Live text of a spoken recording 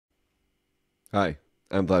Hi,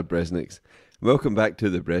 I'm Vlad Bresniks. Welcome back to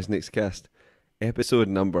the Bresniks cast, episode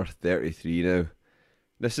number 33 now.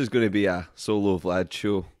 This is going to be a solo Vlad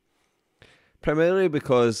show, primarily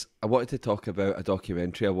because I wanted to talk about a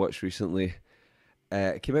documentary I watched recently.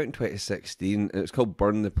 It came out in 2016 and it's called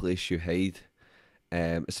Burn the Place You Hide.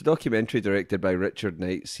 It's a documentary directed by Richard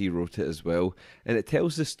Knights, he wrote it as well, and it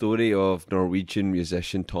tells the story of Norwegian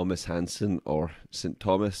musician Thomas Hansen, or St.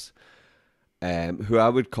 Thomas, who I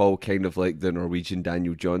would call kind of like the Norwegian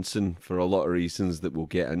Daniel Johnson for a lot of reasons that we'll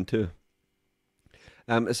get into.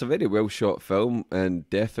 It's a very well shot film and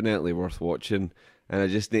definitely worth watching. And I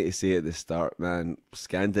just need to say at the start, man,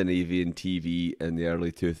 Scandinavian TV in the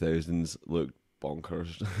early 2000s looked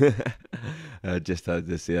bonkers. I just had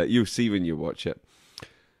to say that. You'll see when you watch it.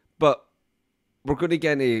 But we're going to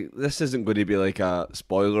get into, this isn't going to be like a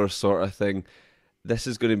spoiler sort of thing. This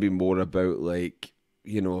is going to be more about like,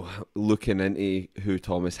 looking into who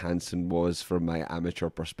Thomas Hansen was from my amateur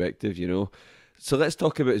perspective. So let's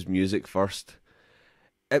talk about his music first.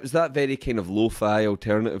 It was that very kind of lo-fi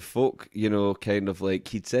alternative folk, kind of like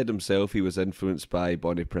he'd said himself he was influenced by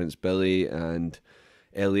Bonnie Prince Billy and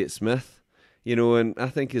Elliott Smith, and I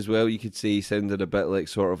think as well you could say he sounded a bit like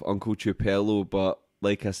sort of Uncle Tupelo, but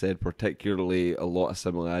like I said, particularly a lot of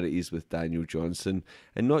similarities with Daniel Johnson,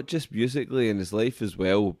 and not just musically in his life as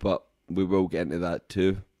well, but we will get into that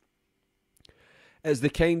too. It's the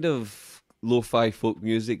kind of lo-fi folk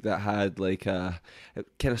music that had like a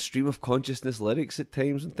kind of stream of consciousness lyrics at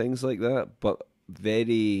times and things like that, but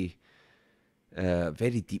very,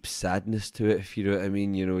 very deep sadness to it, if you know what I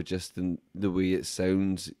mean. Just in the way it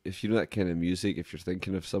sounds. If you know that kind of music, if you're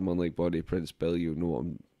thinking of someone like Bonnie Prince Billy, you'll know what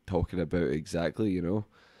I'm talking about exactly.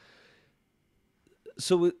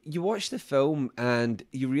 So you watch the film and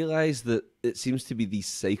you realise that it seems to be these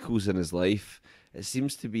cycles in his life. It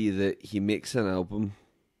seems to be that he makes an album,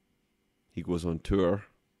 he goes on tour,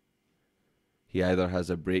 he either has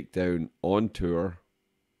a breakdown on tour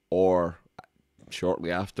or shortly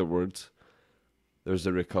afterwards there's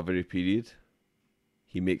a recovery period,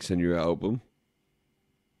 he makes a new album,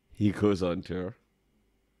 he goes on tour,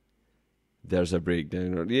 there's a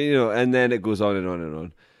breakdown, or and then it goes on and on and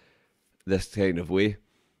on. This kind of way.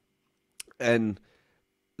 And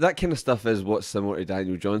that kind of stuff is what's similar to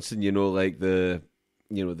Daniel Johnson, like the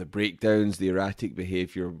breakdowns, the erratic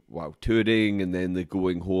behaviour while touring, and then the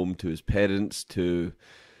going home to his parents to,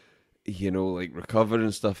 like recover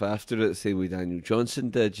and stuff after it, the same way Daniel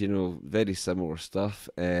Johnson did, very similar stuff.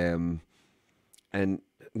 And now,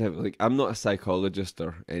 like, I'm not a psychologist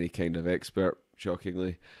or any kind of expert,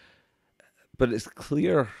 shockingly, but it's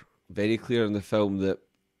clear, very clear in the film that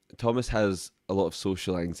Thomas has a lot of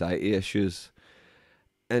social anxiety issues.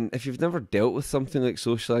 And if you've never dealt with something like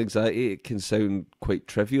social anxiety, it can sound quite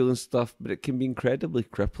trivial and stuff, but it can be incredibly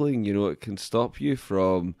crippling. It can stop you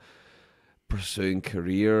from pursuing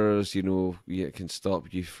careers, it can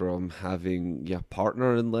stop you from having a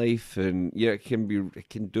partner in life, and it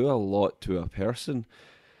can do a lot to a person.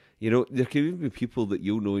 There can even be people that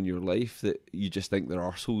you'll know in your life that you just think they're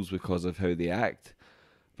arseholes because of how they act.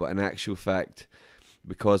 But in actual fact,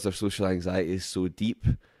 because their social anxiety is so deep,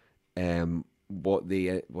 what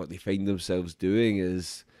they find themselves doing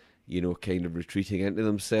is, kind of retreating into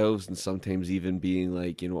themselves, and sometimes even being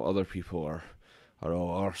like, other people are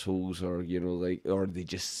all arseholes, or or they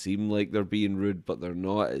just seem like they're being rude, but they're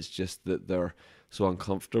not. It's just that they're so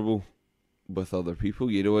uncomfortable with other people,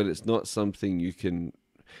 and it's not something you can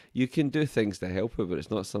do things to help it, but it's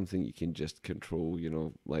not something you can just control,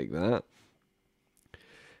 like that.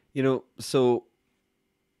 So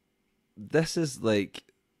this is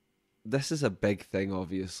a big thing,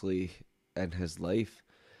 obviously, in his life.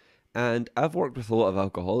 And I've worked with a lot of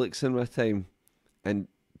alcoholics in my time, and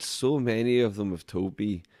so many of them have told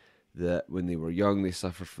me that when they were young, they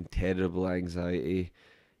suffered from terrible anxiety.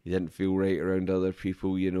 They didn't feel right around other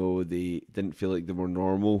people, they didn't feel like they were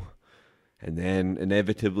normal. And then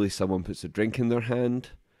inevitably someone puts a drink in their hand,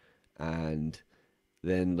 and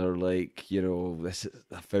then they're like,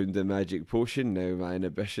 I found the magic potion, now my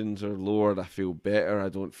inhibitions are lowered, I feel better, I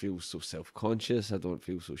don't feel so self-conscious, I don't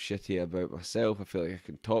feel so shitty about myself, I feel like I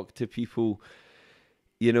can talk to people,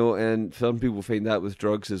 and some people find that with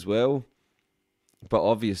drugs as well. But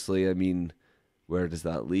obviously, I mean, where does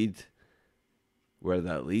that lead? Where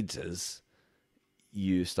that leads is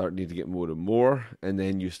you start needing to get more and more, and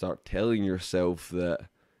then you start telling yourself that,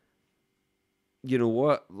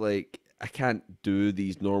 like, I can't do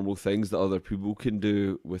these normal things that other people can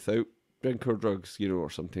do without drink or drugs,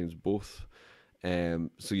 or sometimes both.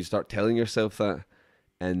 So you start telling yourself that,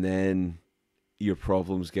 and then your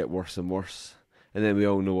problems get worse and worse. And then we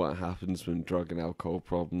all know what happens when drug and alcohol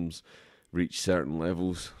problems reach certain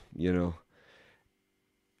levels, you're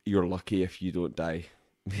lucky if you don't die.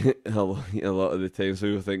 A lot of the time, so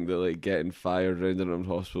people think that like getting fired around in a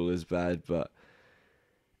hospital is bad, but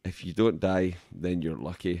if you don't die, then you're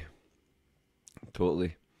lucky.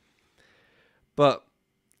 Totally. But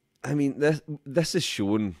I mean, this is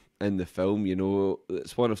shown in the film.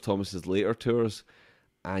 It's one of Thomas's later tours,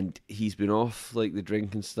 and he's been off like the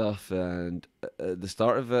drinking stuff, and at the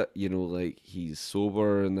start of it, like he's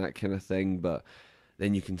sober and that kind of thing. But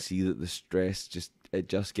then you can see that the stress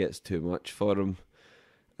just gets too much for him,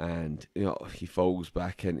 and he falls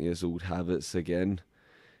back into his old habits again.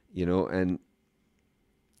 And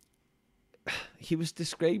he was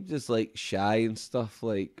described as like shy and stuff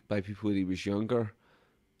like by people when he was younger.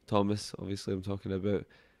 Thomas, obviously, I'm talking about.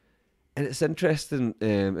 And it's interesting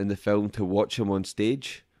in the film to watch him on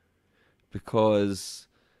stage because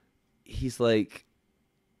he's like,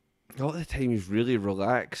 all the time he's really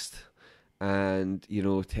relaxed and,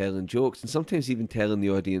 telling jokes and sometimes even telling the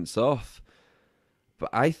audience off. But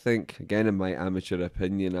I think, again, in my amateur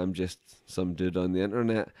opinion, I'm just some dude on the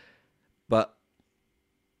internet, but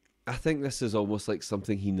I think this is almost like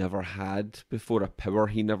something he never had before, a power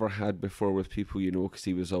he never had before with people, because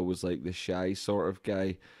he was always like the shy sort of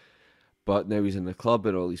guy. But now he's in the club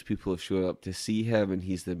and all these people have showed up to see him and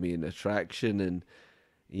he's the main attraction. And,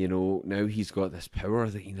 now he's got this power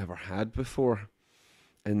that he never had before.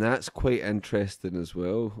 And that's quite interesting as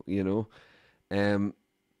well,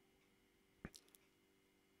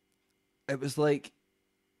 It was like,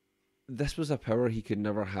 this was a power he could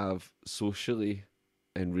never have socially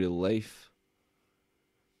in real life.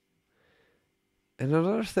 And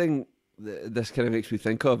another thing that this kind of makes me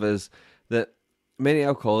think of is that many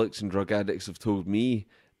alcoholics and drug addicts have told me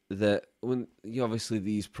that when obviously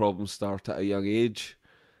these problems start at a young age,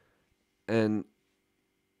 and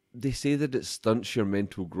they say that it stunts your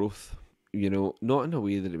mental growth, not in a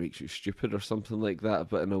way that it makes you stupid or something like that,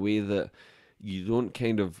 but in a way that you don't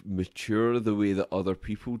kind of mature the way that other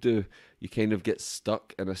people do. You kind of get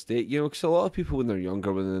stuck in a state, because a lot of people when they're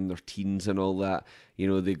younger, when they're in their teens and all that,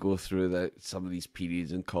 they go through some of these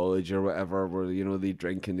periods in college or whatever where, they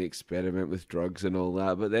drink and they experiment with drugs and all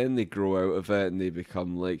that, but then they grow out of it and they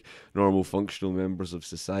become like normal functional members of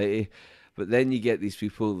society. But then you get these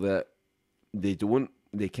people that they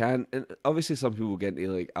can't, and obviously some people get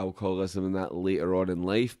into like alcoholism and that later on in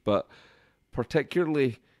life, but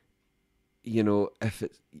particularly, if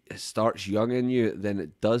it starts young in you, then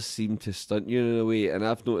it does seem to stunt you in a way. And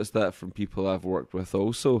I've noticed that from people I've worked with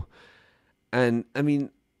also. And I mean,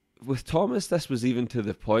 with Thomas, this was even to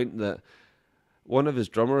the point that one of his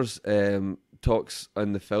drummers talks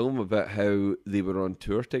in the film about how they were on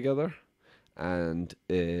tour together and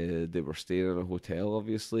they were staying in a hotel,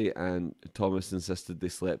 obviously. And Thomas insisted they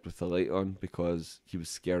slept with the light on because he was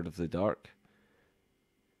scared of the dark.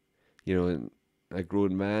 And a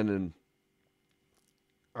grown man, and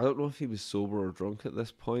I don't know if he was sober or drunk at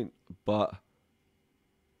this point, but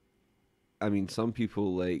I mean, some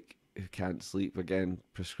people like who can't sleep, again,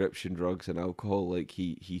 prescription drugs and alcohol, like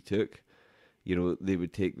he took, they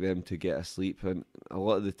would take them to get asleep, and a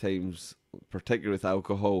lot of the times, particularly with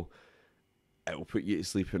alcohol, it'll put you to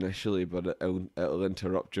sleep initially, but it'll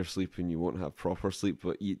interrupt your sleep and you won't have proper sleep.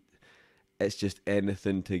 But it's just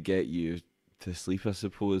anything to get you to sleep, I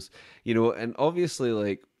suppose, and obviously,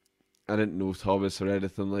 like, I didn't know Thomas or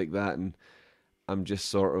anything like that, and I'm just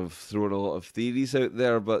sort of throwing a lot of theories out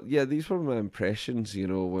there. But yeah, these were my impressions,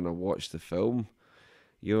 when I watched the film,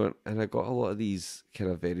 and I got a lot of these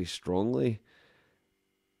kind of very strongly.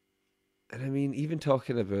 And I mean, even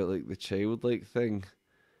talking about like the childlike thing,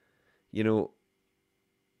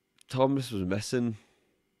 Thomas was missing,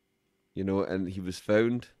 and he was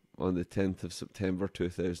found on the 10th of September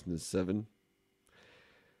 2007,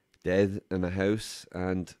 dead in a house,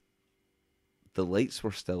 and the lights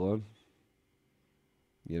were still on,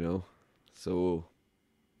 so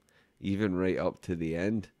even right up to the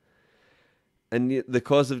end. And the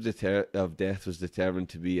cause of death was determined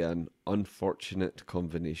to be an unfortunate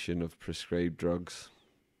combination of prescribed drugs.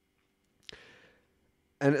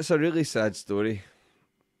 And it's a really sad story.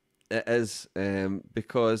 It is,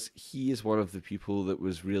 because he is one of the people that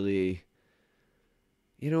was really,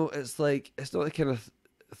 it's like, it's not the kind of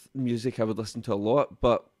music I would listen to a lot,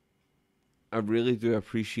 but I really do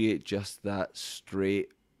appreciate just that straight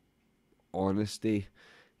honesty.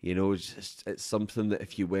 It's something that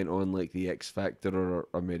if you went on like the X Factor or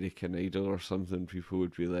American Idol or something, people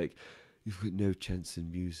would be like, "You've got no chance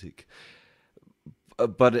in music."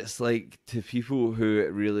 But it's like, to people who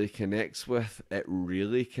it really connects with, It's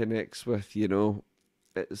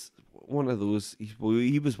one of those.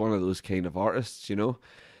 He was one of those kind of artists,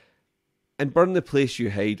 And Burn the Place You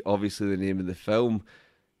Hide, obviously the name of the film,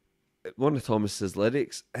 one of Thomas's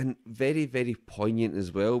lyrics, and very, very poignant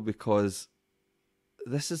as well, because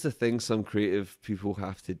this is the thing some creative people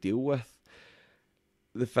have to deal with.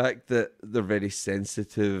 The fact that they're very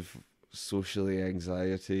sensitive, socially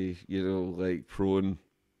anxiety, like prone.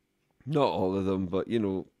 Not all of them, but,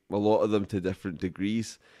 a lot of them to different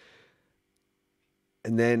degrees.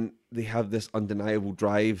 And then they have this undeniable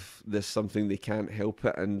drive, this something they can't help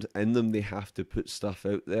it, and in them they have to put stuff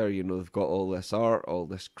out there. They've got all this art, all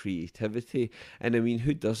this creativity. And I mean,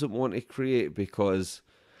 who doesn't want to create? Because,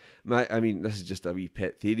 this is just a wee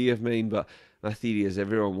pet theory of mine, but my theory is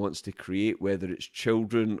everyone wants to create, whether it's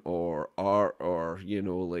children or art or,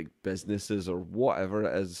 like businesses or whatever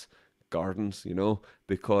it is, gardens,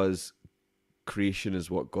 because creation is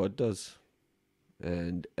what God does.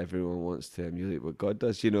 And everyone wants to emulate what God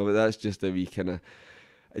does, but that's just a wee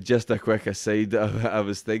just a quick aside that I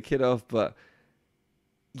was thinking of. But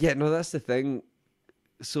yeah, no, that's the thing.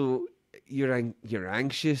 So you're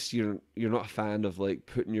anxious, you're not a fan of like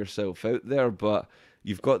putting yourself out there, but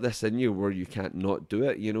you've got this in you where you can't not do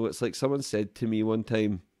it. It's like someone said to me one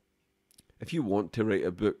time, if you want to write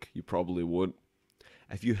a book, you probably won't.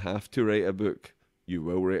 If you have to write a book, you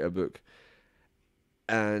will write a book.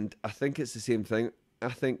 And I think it's the same thing. I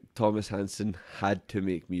think Thomas Hansen had to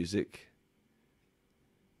make music.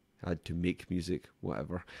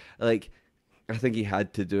 Whatever. Like, I think he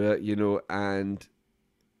had to do it, and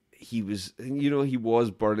he was, he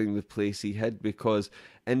was burning the place he hid, because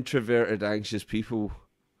introverted, anxious people,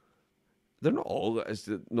 they're not all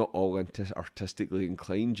artistically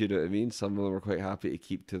inclined, you know what I mean? Some of them are quite happy to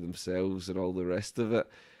keep to themselves and all the rest of it.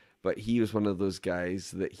 But he was one of those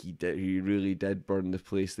guys that he really did burn the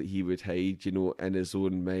place that he would hide, in his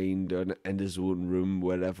own mind or in his own room,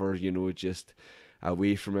 wherever, just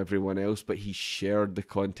away from everyone else. But he shared the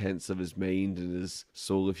contents of his mind and his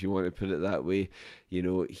soul, if you want to put it that way.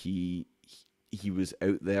 He was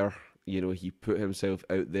out there. He put himself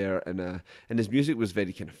out there, and his music was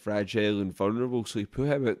very kind of fragile and vulnerable. So he put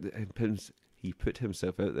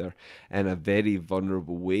himself out there in a very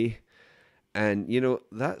vulnerable way. And,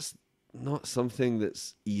 that's not something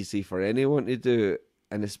that's easy for anyone to do,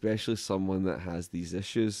 and especially someone that has these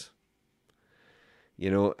issues,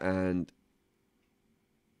 and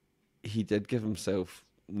he did give himself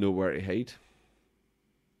nowhere to hide,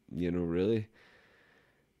 really.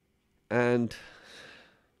 And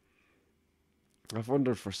I've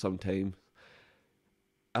wondered for some time,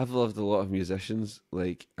 I've loved a lot of musicians,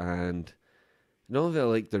 and not only do I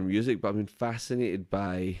like their music, but I've been fascinated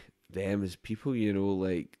by them as people, a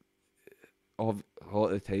lot of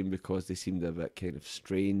the time, because they seemed a bit kind of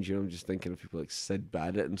strange. I'm just thinking of people like Syd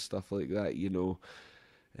Barrett and stuff like that,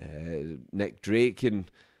 Nick Drake, and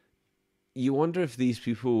you wonder if these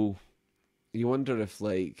people, I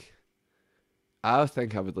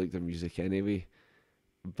think I would like their music anyway,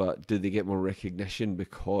 but do they get more recognition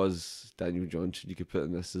because Daniel Johnson, you could put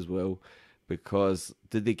in this as well, because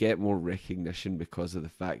did they get more recognition because of the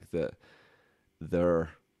fact that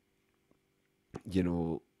they're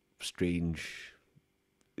strange,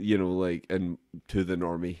 and to the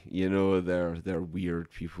normie, they're weird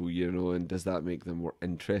people, and does that make them more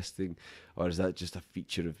interesting, or is that just a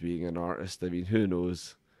feature of being an artist? I mean, who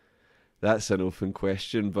knows? That's an open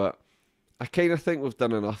question, but I kind of think we've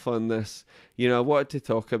done enough on this. I wanted to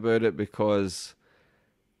talk about it because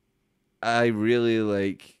I really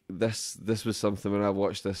like this. This was something when I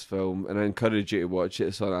watched this film, and I encourage you to watch it.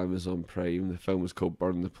 It's on Amazon Prime. The film was called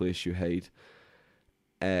Burn the Place You Hide.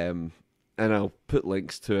 And I'll put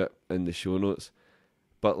links to it in the show notes.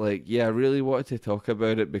 But I really wanted to talk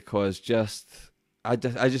about it because I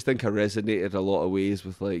just think I resonated a lot of ways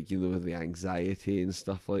with with the anxiety and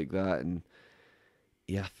stuff like that, and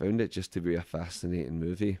yeah, I found it just to be a fascinating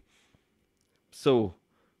movie. So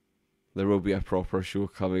there will be a proper show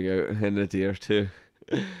coming out in a day or two.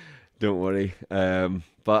 Don't worry.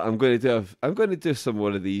 But I'm going to do some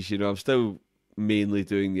more of these. I'm still mainly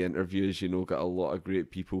doing the interviews. Got a lot of great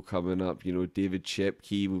people coming up. David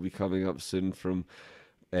Shepke will be coming up soon from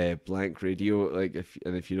Blank Radio.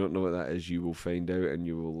 If you don't know what that is, you will find out and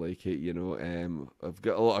you will like it. I've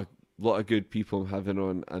got a lot of good people. I'm having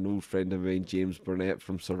on an old friend of mine, James Burnett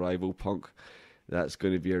from Survival Punk. That's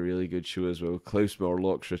going to be a really good show as well. Klaus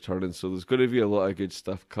Morlock's returning, so there's going to be a lot of good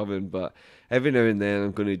stuff coming. But every now and then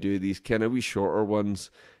I'm going to do these kind of wee shorter ones,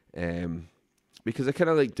 because I kind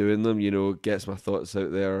of like doing them. Gets my thoughts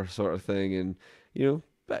out there, sort of thing, and bit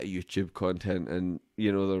of YouTube content, and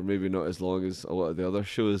they're maybe not as long as a lot of the other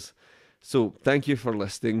shows. So thank you for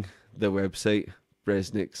listening. The website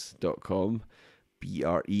bresnix.com,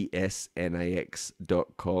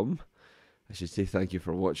 bresnix.com. I should say thank you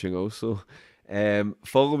for watching also.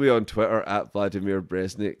 Follow me on Twitter at Vladimir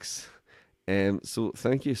Bresniks. So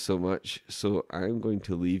thank you so much. So I'm going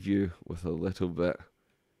to leave you with a little bit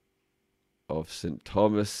of St.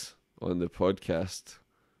 Thomas on the podcast.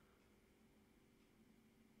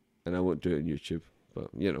 And I won't do it on YouTube, but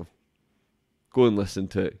you know, go and listen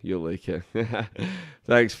to it. You'll like it.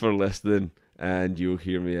 Thanks for listening, and you'll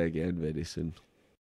hear me again very soon.